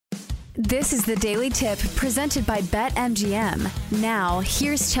This is the Daily Tip presented by BetMGM. Now,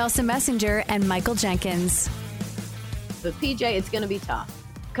 here's Chelsea Messenger and Michael Jenkins. But PJ, it's going to be tough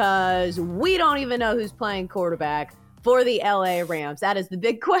because we don't even know who's playing quarterback for the LA Rams. That is the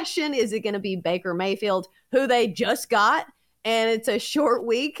big question. Is it going to be Baker Mayfield, who they just got? And it's a short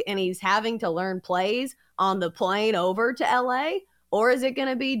week and he's having to learn plays on the plane over to LA. Or is it going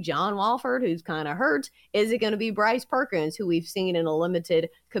to be John Walford, who's kind of hurt? Is it going to be Bryce Perkins, who we've seen in a limited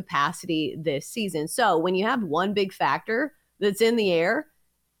capacity this season? So when you have one big factor that's in the air,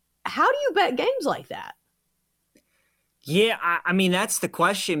 how do you bet games like that? Yeah, I mean, that's the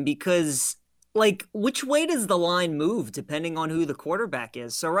question because, like, which way does the line move depending on who the quarterback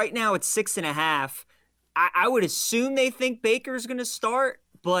is? So right now it's 6.5. I would assume they think Baker's going to start,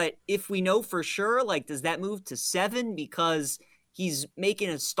 but if we know for sure, like, does that move to 7 because he's making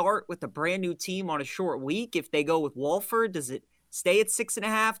a start with a brand new team on a short week? If they go with Walford, does it stay at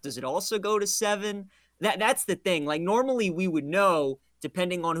 6.5? Does it also go to 7? That's the thing. Like, normally we would know,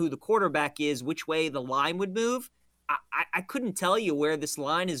 depending on who the quarterback is, which way the line would move. I couldn't tell you where this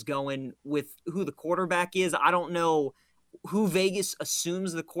line is going with who the quarterback is. I don't know who Vegas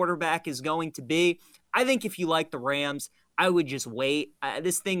assumes the quarterback is going to be. I think if you like the Rams, I would just wait.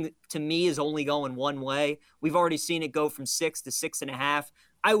 This thing, to me, is only going one way. We've already seen it go from 6 to 6.5.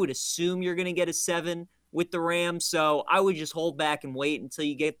 I would assume you're going to get a 7 with the Rams, so I would just hold back and wait until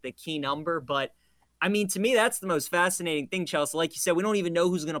you get the key number. But, I mean, to me, that's the most fascinating thing, Chelsea. Like you said, we don't even know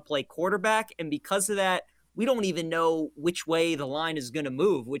who's going to play quarterback, and because of that, we don't even know which way the line is going to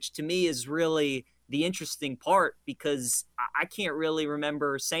move, which to me is really the interesting part because I can't really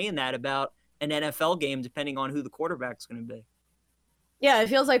remember saying that about an NFL game depending on who the quarterback's going to be. Yeah, it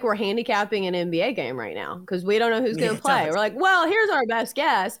feels like we're handicapping an NBA game right now because we don't know who's going to play. We're like, well, here's our best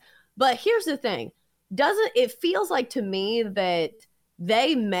guess. But here's the thing. It feels like to me that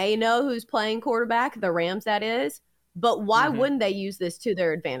they may know who's playing quarterback, the Rams that is, but why wouldn't they use this to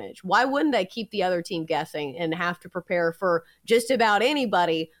their advantage? Why wouldn't they keep the other team guessing and have to prepare for just about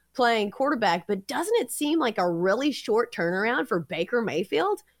anybody playing quarterback? But doesn't it seem like a really short turnaround for Baker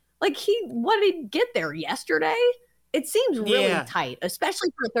Mayfield? Like what did he get there yesterday? It seems really tight, especially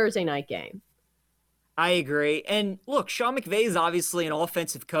for a Thursday night game. I agree. And look, Sean McVay is obviously an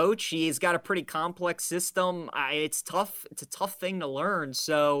offensive coach. He's got a pretty complex system. It's tough. It's a tough thing to learn.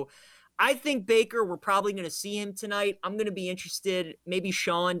 So I think Baker, we're probably going to see him tonight. I'm going to be interested. Maybe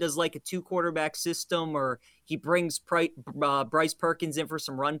Sean does like a 2-quarterback system, or he brings Bryce Perkins in for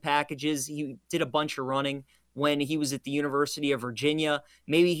some run packages. He did a bunch of running when he was at the University of Virginia.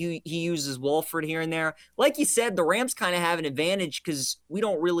 Maybe he uses Walford here and there. Like you said, the Rams kind of have an advantage because we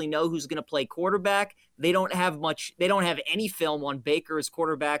don't really know who's going to play quarterback. They don't have any film on Baker as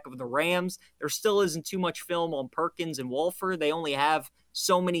quarterback of the Rams. There still isn't too much film on Perkins and Walford. They only have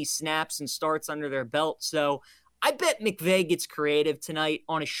so many snaps and starts under their belt. So I bet McVay gets creative tonight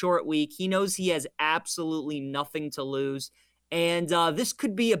on a short week. He knows he has absolutely nothing to lose. And this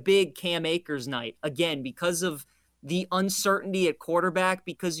could be a big Cam Akers night, again, because of the uncertainty at quarterback,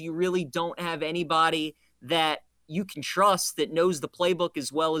 because you really don't have anybody that you can trust that knows the playbook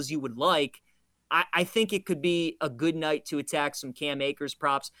as well as you would like. I think it could be a good night to attack some Cam Akers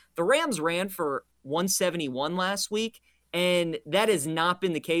props. The Rams ran for 171 last week, and that has not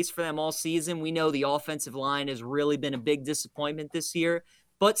been the case for them all season. We know the offensive line has really been a big disappointment this year,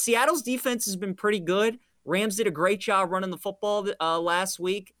 but Seattle's defense has been pretty good. Rams did a great job running the football last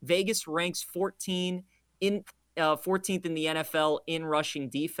week. Vegas ranks 14th in the NFL in rushing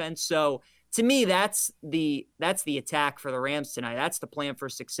defense. So to me, that's the attack for the Rams tonight. That's the plan for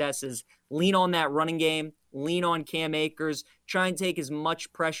success: is lean on that running game, lean on Cam Akers, try and take as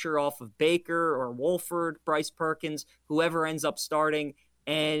much pressure off of Baker or Wolford, Bryce Perkins, whoever ends up starting,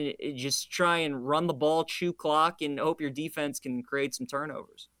 and just try and run the ball, chew clock, and hope your defense can create some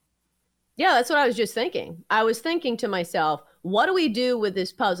turnovers. Yeah, that's what I was just thinking. I was thinking to myself, what do we do with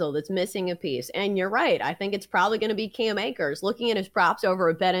this puzzle that's missing a piece? And you're right. I think it's probably going to be Cam Akers. Looking at his props over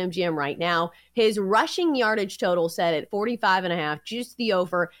at BetMGM right now, his rushing yardage total set at 45.5, juiced the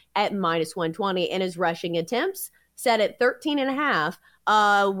over at -120, and his rushing attempts set at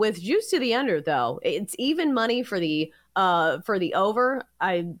 13.5, with juice to the under, though. It's even money for the over.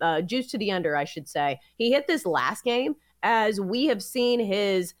 Juice to the under, I should say. He hit this last game, as we have seen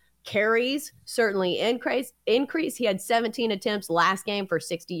his carries certainly increase. He had 17 attempts last game for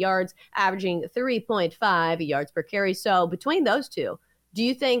 60 yards, averaging 3.5 yards per carry. So between those two, do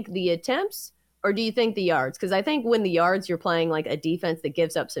you think the attempts or do you think the yards? Because I think when the yards, you're playing like a defense that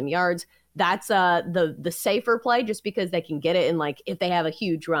gives up some yards. That's the safer play, just because they can get it in, like, if they have a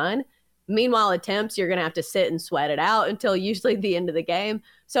huge run. Meanwhile, attempts, you're going to have to sit and sweat it out until usually the end of the game.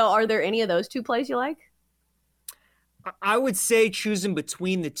 So are there any of those two plays you like? I would say choosing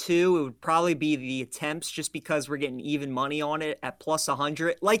between the two, it would probably be the attempts just because we're getting even money on it at plus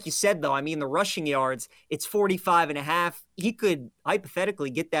 100. Like you said, though, I mean, the rushing yards, it's 45.5. He could hypothetically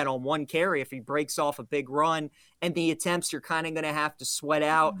get that on one carry if he breaks off a big run. And the attempts, you're kind of going to have to sweat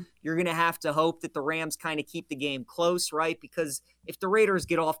out. You're going to have to hope that the Rams kind of keep the game close, right? Because if the Raiders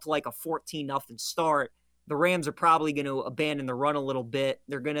get off to like a 14-0 start, the Rams are probably going to abandon the run a little bit.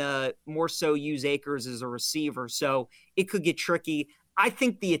 They're going to more so use Akers as a receiver. So it could get tricky. I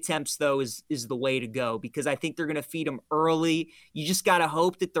think the attempts, though, is the way to go because I think they're going to feed them early. You just got to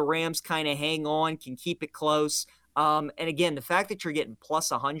hope that the Rams kind of hang on, can keep it close. And again, the fact that you're getting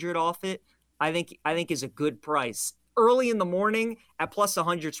plus 100 off it, I think is a good price. Early in the morning at plus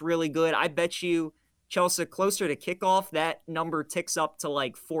 100 is really good. I bet you, Chelsea, closer to kickoff, that number ticks up to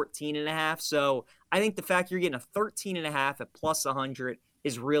like 14.5. So I think the fact you're getting a 13.5 at plus 100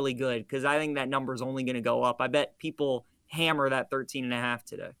 is really good because I think that number is only going to go up. I bet people hammer that 13.5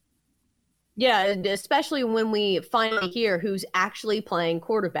 today. Yeah, and especially when we finally hear who's actually playing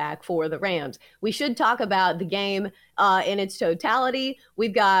quarterback for the Rams. We should talk about the game in its totality.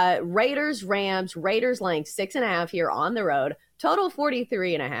 We've got Raiders laying 6.5 here on the road. Total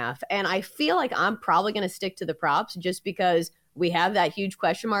 43.5. And I feel like I'm probably going to stick to the props just because we have that huge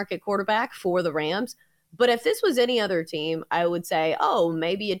question mark at quarterback for the Rams. But if this was any other team, I would say, oh,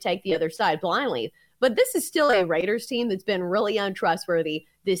 maybe you take the other side blindly. But this is still a Raiders team that's been really untrustworthy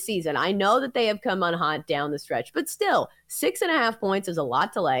this season. I know that they have come on hot down the stretch, but still, 6.5 points is a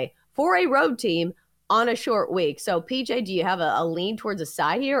lot to lay for a road team on a short week. So, PJ, do you have a lean towards a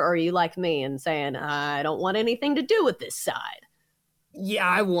side here, or are you like me and saying, I don't want anything to do with this side? Yeah,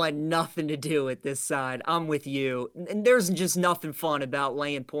 I want nothing to do with this side. I'm with you. And there's just nothing fun about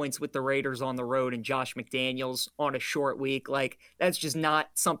laying points with the Raiders on the road and Josh McDaniels on a short week. Like, that's just not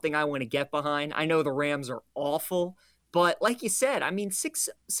something I want to get behind. I know the Rams are awful, but like you said, I mean,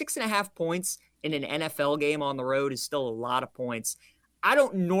 6.5 points in an NFL game on the road is still a lot of points. I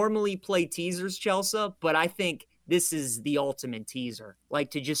don't normally play teasers, Chelsea, but I think this is the ultimate teaser.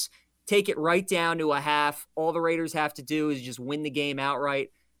 Like, to just take it right down to a half. All the Raiders have to do is just win the game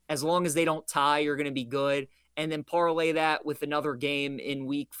outright. As long as they don't tie, you're going to be good. And then parlay that with another game in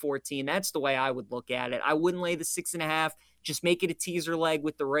week 14. That's the way I would look at it. I wouldn't lay the 6.5. Just make it a teaser leg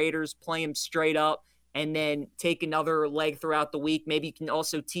with the Raiders, play them straight up, and then take another leg throughout the week. Maybe you can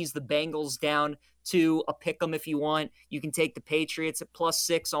also tease the Bengals down to a pick 'em if you want. You can take the Patriots at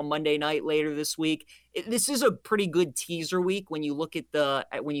 +6 on Monday night later this week. This is a pretty good teaser week when you look at the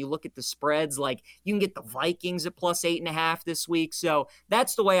spreads. Like, you can get the Vikings at +8.5 this week. So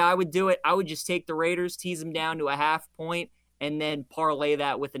that's the way I would do it. I would just take the Raiders, tease them down to a half point, and then parlay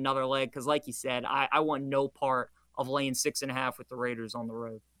that with another leg. Because like you said, I want no part of laying 6.5 with the Raiders on the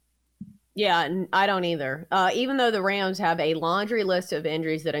road. Yeah, I don't either. Even though the Rams have a laundry list of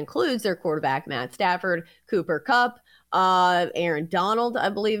injuries that includes their quarterback, Matt Stafford, Cooper Kupp, Aaron Donald, I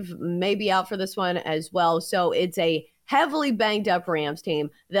believe, may be out for this one as well. So it's a heavily banged up Rams team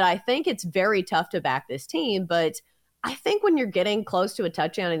that I think it's very tough to back this team. But I think when you're getting close to a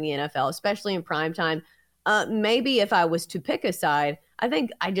touchdown in the NFL, especially in primetime, maybe if I was to pick a side, I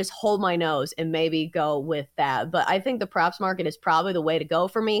think I just hold my nose and maybe go with that. But I think the props market is probably the way to go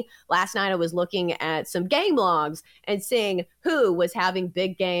for me. Last night I was looking at some game logs and seeing who was having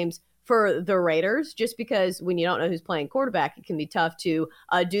big games for the Raiders, just because when you don't know who's playing quarterback, it can be tough to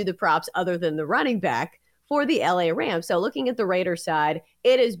do the props other than the running back for the LA Rams. So looking at the Raiders side,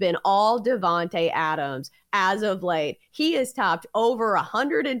 it has been all Devontae Adams as of late. He has topped over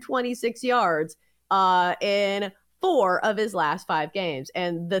 126 yards in 4 of his last 5 games.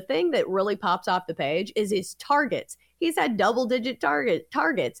 And the thing that really pops off the page is his targets. He's had double-digit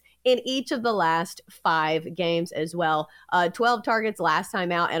targets in each of the last 5 games as well. 12 targets last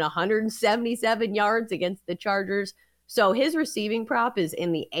time out and 177 yards against the Chargers. So his receiving prop is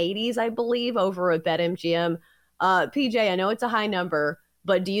in the 80s, I believe, over at BetMGM. PJ, I know it's a high number,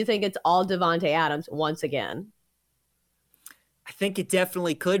 but do you think it's all Devontae Adams once again? I think it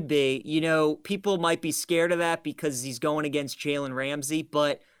definitely could be. You know, people might be scared of that because he's going against Jalen Ramsey,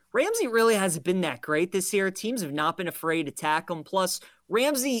 but Ramsey really hasn't been that great this year. Teams have not been afraid to tackle him. Plus,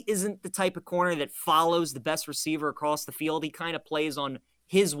 Ramsey isn't the type of corner that follows the best receiver across the field. He kind of plays on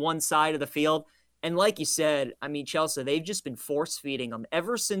his one side of the field. And like you said, I mean, Chelsea, they've just been force-feeding him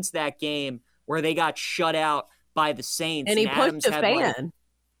ever since that game where they got shut out by the Saints. And he pushed a fan.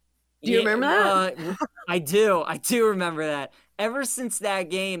 Do you remember that? I do. I do remember that. ever since that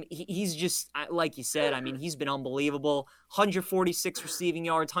game, he's just, like you said, I mean, he's been unbelievable. 146 receiving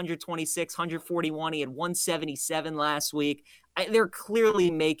yards, 126, 141. He had 177 last week. They're clearly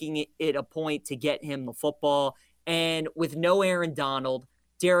making it a point to get him the football. And with no Aaron Donald,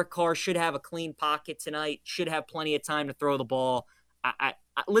 Derek Carr should have a clean pocket tonight, should have plenty of time to throw the ball.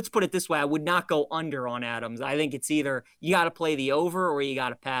 Let's put it this way. I would not go under on Adams. I think it's either you got to play the over or you got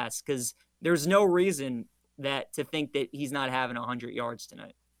to pass, because there's no reason to think that he's not having 100 yards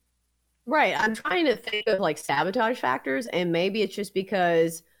tonight. Right. I'm trying to think of like sabotage factors, and maybe it's just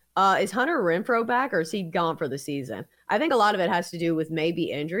because is Hunter Renfrow back, or is he gone for the season? I think a lot of it has to do with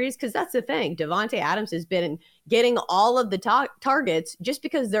maybe injuries, because that's the thing. Davante Adams has been getting all of the targets just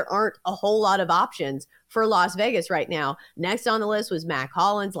because there aren't a whole lot of options for Las Vegas right now. Next on the list was Mac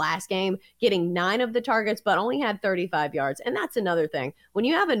Hollins last game, getting 9 of the targets, but only had 35 yards. And that's another thing. When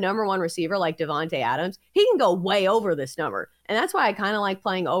you have a number one receiver like Davante Adams, he can go way over this number. And that's why I kind of like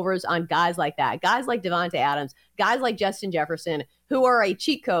playing overs on guys like that. Guys like Davante Adams, guys like Justin Jefferson, who are a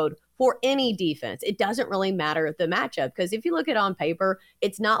cheat code for any defense. It doesn't really matter the matchup, because if you look at it on paper,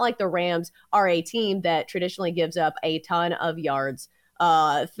 it's not like the Rams are a team that traditionally gives up a ton of yards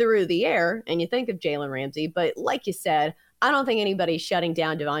through the air, and you think of Jalen Ramsey. But like you said, I don't think anybody's shutting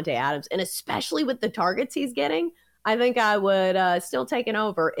down Davante Adams, and especially with the targets he's getting, I think I would still take an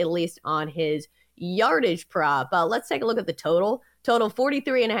over, at least on his yardage prop. Let's take a look at the total. Total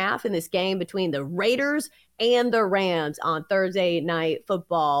 43.5 in this game between the Raiders and the Rams on Thursday Night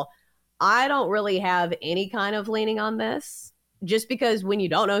Football. I don't really have any kind of leaning on this, just because when you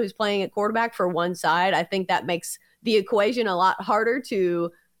don't know who's playing at quarterback for one side, I think that makes the equation a lot harder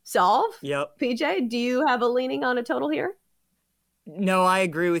to solve. Yep. PJ, do you have a leaning on a total here? No, I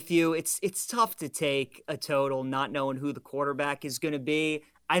agree with you. It's tough to take a total not knowing who the quarterback is going to be.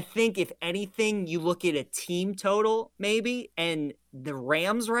 I think if anything, you look at a team total maybe, and the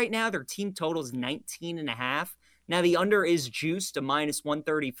Rams right now, their team total is 19.5. Now the under is juiced to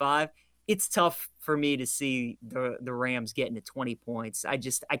 -135. It's tough for me to see the Rams getting to 20 points. I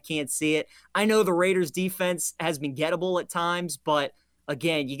can't see it. I know the Raiders defense has been gettable at times, but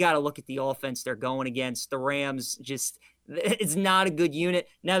again, you got to look at the offense they're going against. The Rams it's not a good unit.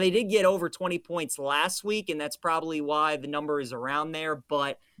 Now, they did get over 20 points last week, and that's probably why the number is around there.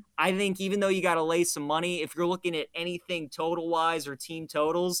 But I think even though you got to lay some money, if you're looking at anything total-wise or team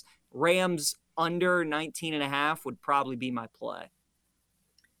totals, Rams under 19.5 would probably be my play.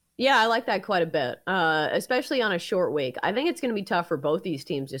 Yeah, I like that quite a bit, especially on a short week. I think it's going to be tough for both these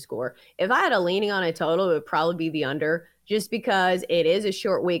teams to score. If I had a leaning on a total, it would probably be the under, just because it is a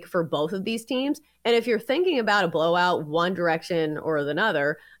short week for both of these teams. And if you're thinking about a blowout one direction or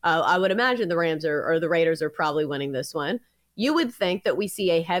another, I would imagine the Rams or the Raiders are probably winning this one. You would think that we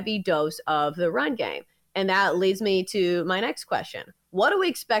see a heavy dose of the run game. And that leads me to my next question. What do we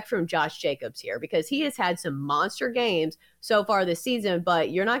expect from Josh Jacobs here? Because he has had some monster games so far this season,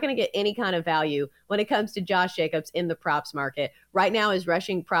 but you're not going to get any kind of value when it comes to Josh Jacobs in the props market. Right now, his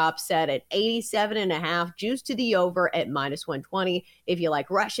rushing prop set at 87.5, juice to the over at -120. If you like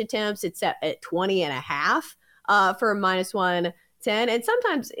rush attempts, it's set at 20.5 for -110. And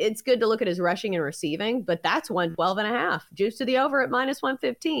sometimes it's good to look at his rushing and receiving, but that's 112.5, juice to the over at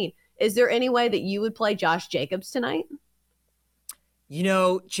 -115. Is there any way that you would play Josh Jacobs tonight? You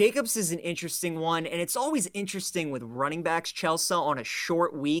know, Jacobs is an interesting one, and it's always interesting with running backs, Chelsea, on a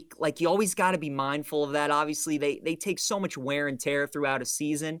short week. Like, you always got to be mindful of that. Obviously, they take so much wear and tear throughout a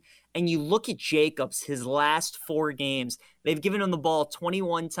season. And you look at Jacobs, his last 4 games, they've given him the ball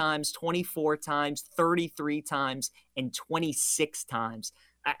 21 times, 24 times, 33 times, and 26 times.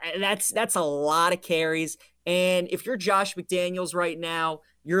 That's a lot of carries. And if you're Josh McDaniels right now,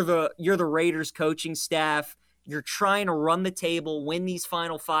 you're the Raiders coaching staff, you're trying to run the table, win these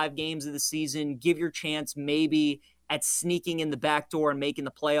final 5 games of the season, give your chance maybe at sneaking in the back door and making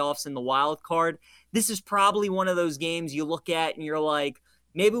the playoffs in the wild card. This is probably one of those games you look at and you're like,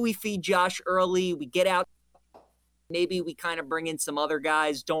 maybe we feed Josh early, we get out, maybe we kind of bring in some other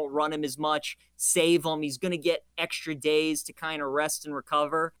guys, don't run him as much, save him. He's going to get extra days to kind of rest and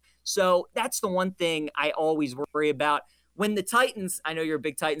recover. So that's the one thing I always worry about. When the Titans, I know you're a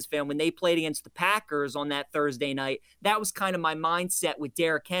big Titans fan, when they played against the Packers on that Thursday night, that was kind of my mindset with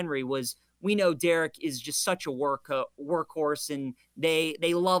Derrick Henry was, we know Derrick is just such a workhorse, and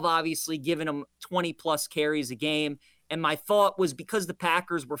they love obviously giving him 20-plus carries a game. And my thought was, because the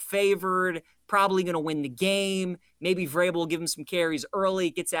Packers were favored, probably going to win the game, maybe Vrabel will give him some carries early,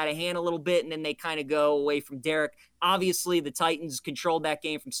 it gets out of hand a little bit, and then they kind of go away from Derrick. Obviously, the Titans controlled that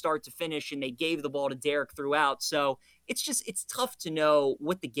game from start to finish, and they gave the ball to Derrick throughout. So it's tough to know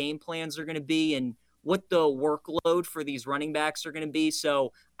what the game plans are going to be and what the workload for these running backs are going to be.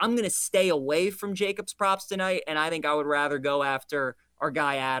 So I'm going to stay away from Jacobs props tonight, and I think I would rather go after our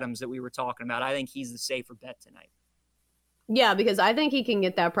guy Adams that we were talking about. I think he's the safer bet tonight. Yeah, because I think he can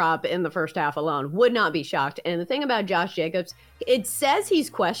get that prop in the first half alone. Would not be shocked. And the thing about Josh Jacobs, it says he's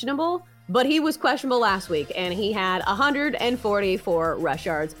questionable, but he was questionable last week, and he had 144 rush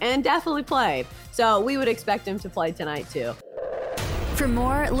yards and definitely played. So we would expect him to play tonight too. For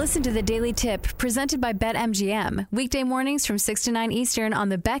more, listen to the Daily Tip presented by BetMGM. Weekday mornings from 6 to 9 Eastern on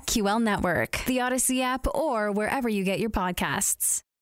the BetQL network, the Odyssey app, or wherever you get your podcasts.